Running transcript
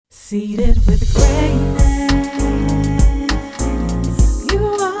Seated with greatness. You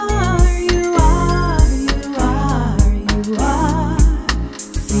are, you are, you are, you are.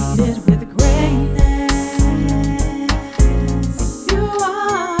 Seated with greatness. You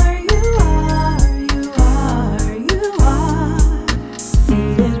are, you are, you are, you are.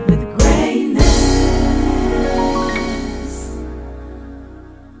 Seated with greatness.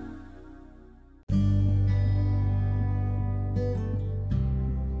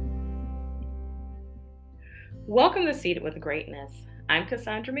 Welcome to Seated with Greatness. I'm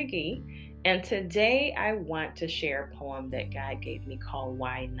Cassandra McGee, and today I want to share a poem that God gave me called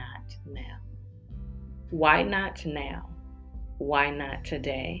Why Not Now? Why not now? Why not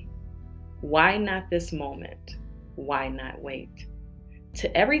today? Why not this moment? Why not wait?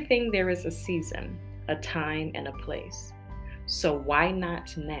 To everything there is a season, a time, and a place. So why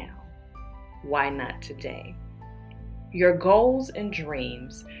not now? Why not today? Your goals and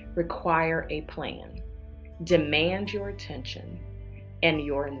dreams require a plan. Demand your attention and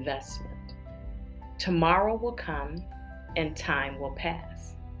your investment. Tomorrow will come and time will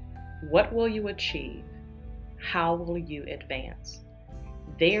pass. What will you achieve? How will you advance?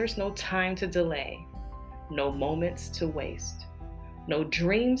 There's no time to delay, no moments to waste, no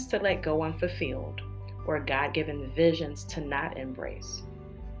dreams to let go unfulfilled, or God-given visions to not embrace.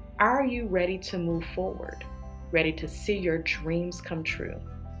 Are you ready to move forward? Ready to see your dreams come true?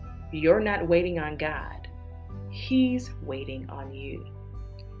 You're not waiting on God. He's waiting on you,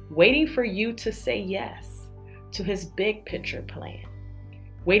 waiting for you to say yes to his big picture plan,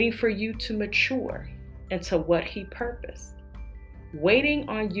 waiting for you to mature into what he purposed, waiting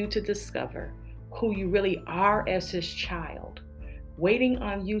on you to discover who you really are as his child, waiting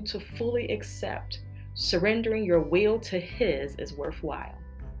on you to fully accept surrendering your will to his is worthwhile,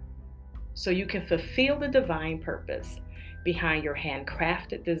 so you can fulfill the divine purpose behind your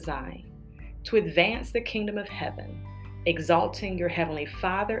handcrafted design, to advance the kingdom of heaven, exalting your heavenly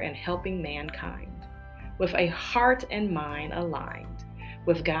Father and helping mankind, with a heart and mind aligned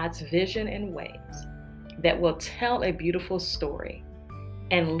with God's vision and ways that will tell a beautiful story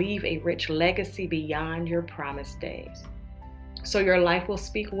and leave a rich legacy beyond your promised days. So your life will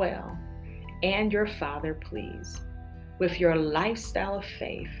speak well and your Father please, with your lifestyle of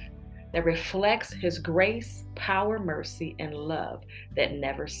faith that reflects his grace, power, mercy, and love that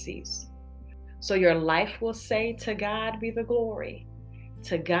never cease. So your life will say, to God be the glory,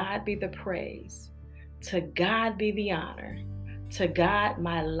 to God be the praise, to God be the honor, to God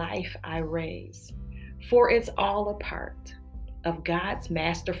my life I raise. For it's all a part of God's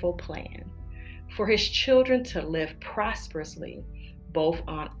masterful plan for his children to live prosperously, both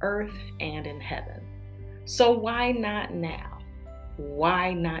on earth and in heaven. So why not now?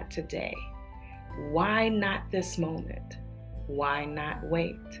 Why not today? Why not this moment? Why not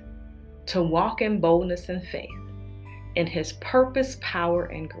wait? To walk in boldness and faith, in his purpose, power,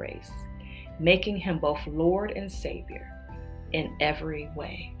 and grace, making him both Lord and Savior in every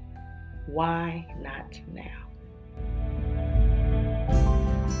way. Why not now?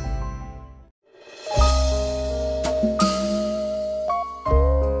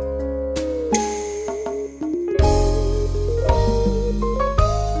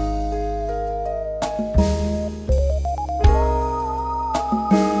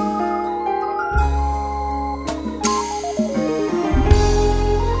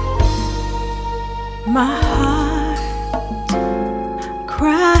 My heart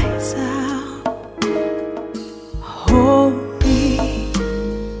cries out, holy.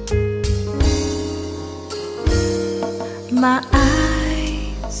 My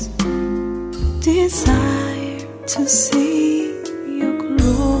eyes desire to see your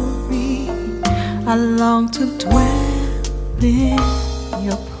glory. I long to dwell in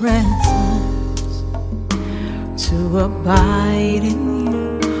your presence, to abide in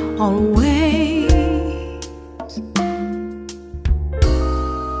you always.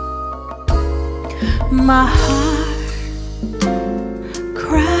 My heart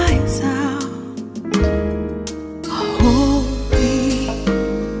cries out, holy.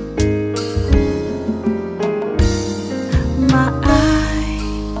 My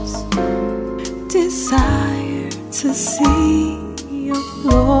eyes desire to see your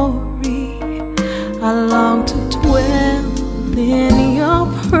glory. I long to dwell in your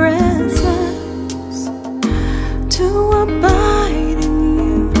presence, to abide in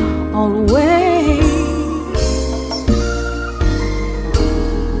you always.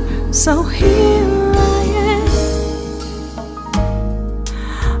 So here I am,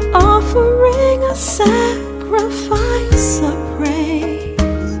 offering a sacrifice of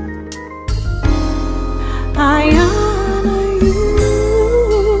praise. I honor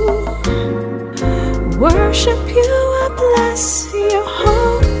you. worship you, I bless your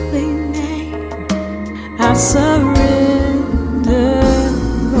holy name. I surrender,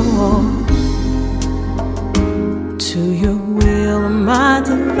 Lord, to your will, my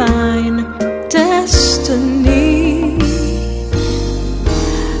divine destiny.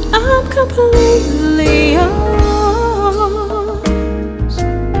 I'm completely yours.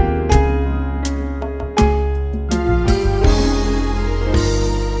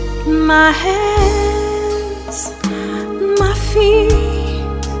 My hands, my feet,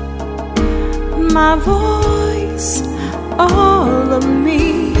 my voice, all of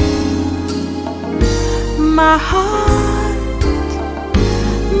me, my heart,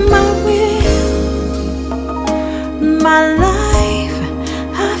 my will, my life,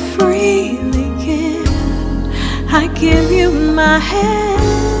 I freely give. I give you my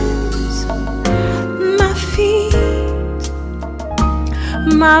hands, my feet,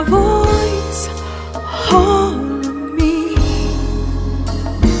 my voice, all of me,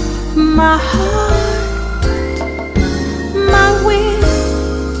 my heart, my will,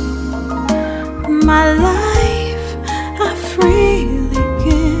 my life, I freely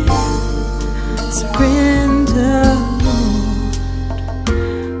give. Surrender, Lord,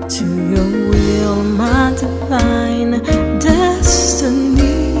 to your will, my divine destiny.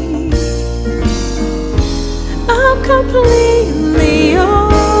 I'm completely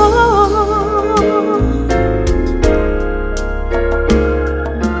yours.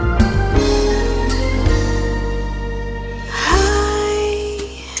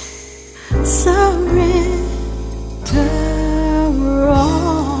 Surrender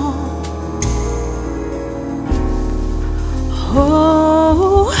all.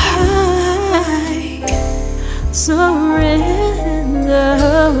 Oh, I surrender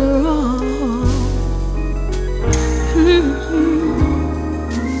all.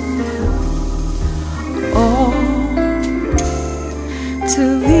 All to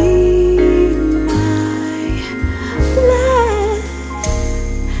thee, my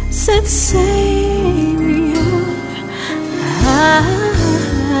blessed Savior.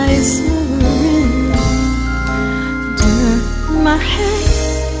 I surrender my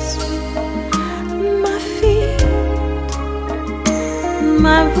hands, my feet,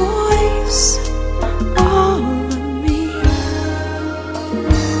 my voice, all of me,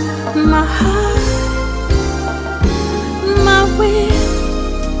 my heart, my will,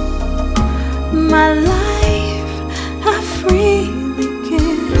 my life, I freely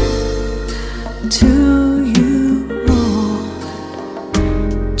give to you, Lord,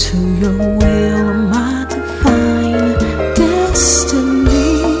 to your will, my divine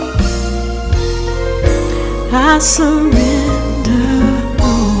destiny. I surrender,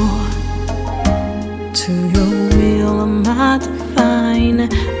 Lord, to your will, my divine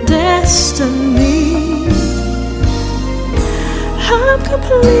destiny. I'm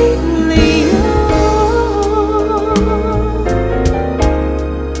completely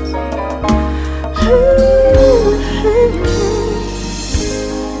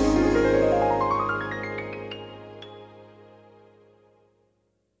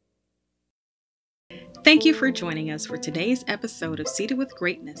Thank you for joining us for today's episode of Seated with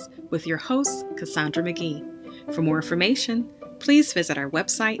Greatness with your host, Cassandra McGee. For more information, please visit our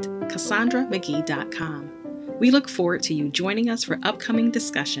website, CassandraMcGee.com. We look forward to you joining us for upcoming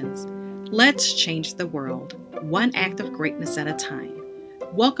discussions. Let's change the world, one act of greatness at a time.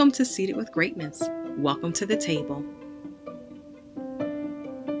 Welcome to Seated with Greatness. Welcome to the table.